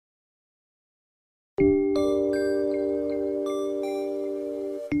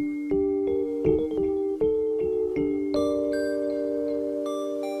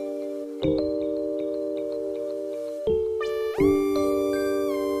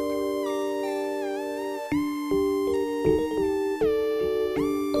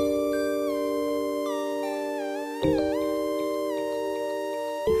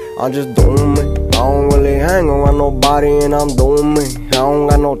I'm just doing me. I don't really hang around nobody and I'm doing me. I don't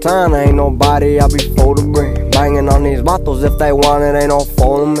got no time, there ain't nobody, I be full to bring. Banging on these bottles, if they want it, ain't no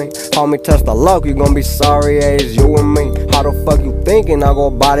fooling me. Homie, touch the Lowk, you gon' be sorry, yeah, it's you and me. How the fuck you thinking I go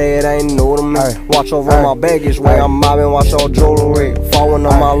body, it ain't new to me. Watch over my baggage, way I'm mobbing, watch your jewelry. Falling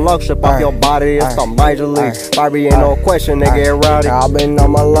on my luck, strip off your body, it's the major league. Barbie ain't no question, they get rowdy. I been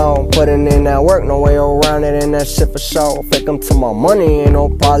on my loan, putting in that work, no way around it, and that shit for sure. Fake 'em to my money, ain't no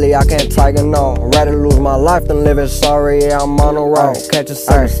poly, I can't tiger no. Rather lose my life than live it sorry, yeah, I'm on the road. Catch a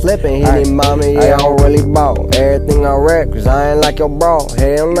sucker slipping, he need mommy, yeah, I don't really bout everything I rap, cause I ain't like your bro.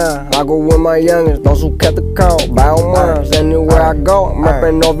 Hell nah, I go with my youngest, those who kept the code. Bow mines, anywhere I go, I'm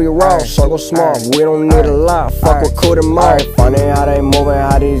reppin' OV Raw. Circle small, we don't need a lot, fuck with cool them all. Funny how they moving,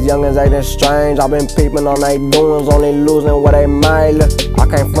 how these youngins acting strange. I been peeping on they doings, only losing what they made. Look, I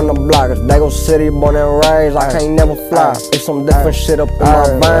came from the block, it's Dago City, born and raised. I can't never fly, it's some different shit up in my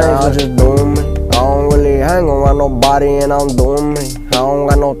veins. I'm just doing me. I don't really hang around nobody and I'm doing me. I don't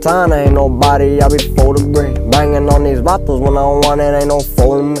got no time, there ain't nobody, I be full to bring. Banging on these bottles when I want it, ain't no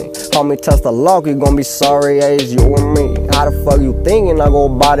fooling me. Homie, touch the Lowk, you gon' be sorry, yeah, it's you and me. How the fuck you thinking I go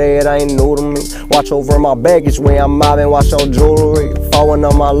body, it ain't new to me. Watch over my baggage when I'm mobbing, watch your jewelry. Falling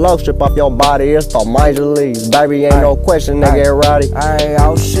on my luck, strip off your body, it's the major leagues. Baby, ain't no question, they get rowdy. Ayy,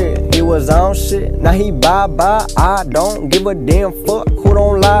 oh shit, he was on shit, now he bye-bye. I don't give a damn fuck who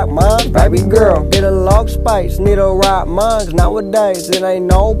don't like mine. Baby girl, get a Lowk space, need a ride mines. Nowadays, it ain't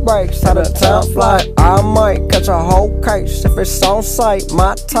no breaks, how the time fly. I might catch a whole case if it's on sight.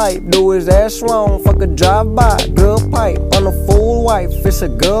 My type, do his ass wrong, fuck a drive-by. Good pipe, on a full wife, it's a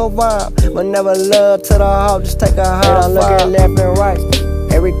good vibe. But never love to the house, just take a high. I'm looking left and right.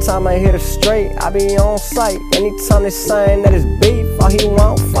 Every time I hit a straight, I be on sight. Anytime they saying that it's beef, or he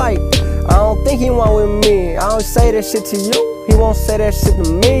won't fight. I don't think he want with me, I don't say that shit to you, he won't say that shit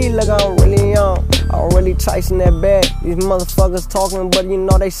to me. Look, I'm really young, I'm really chasing that bag. These motherfuckers talking, but you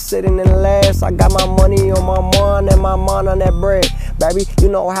know they sitting in last. I got my money on my mind and my mind on that bread. Baby, you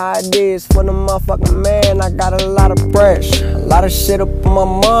know how it is for the motherfucking man. I got a lot of pressure, a lot of shit up in my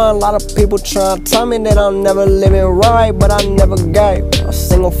mind. A lot of people trying to tell me that I'm never living right, but I never gave a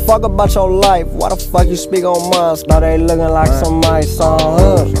single fuck about your life. Why the fuck you speak on mine? Now they looking like somebody saw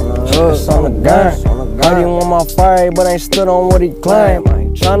hood. It's on the gun. Heard he want my fight, but ain't stood on what he claimed.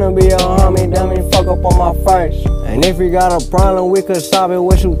 Tryna be a homie, damn he fuck up on my face. And if you got a problem, we could solve it,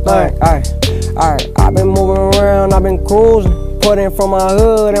 what you think? Ayy, I been moving around, I been cruising. Put in from my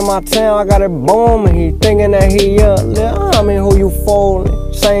hood in my town, I got it booming. He thinking that he up, little homie, who you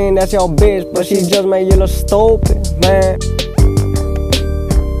fooling? Saying that's your bitch, but she just made you look stupid, man.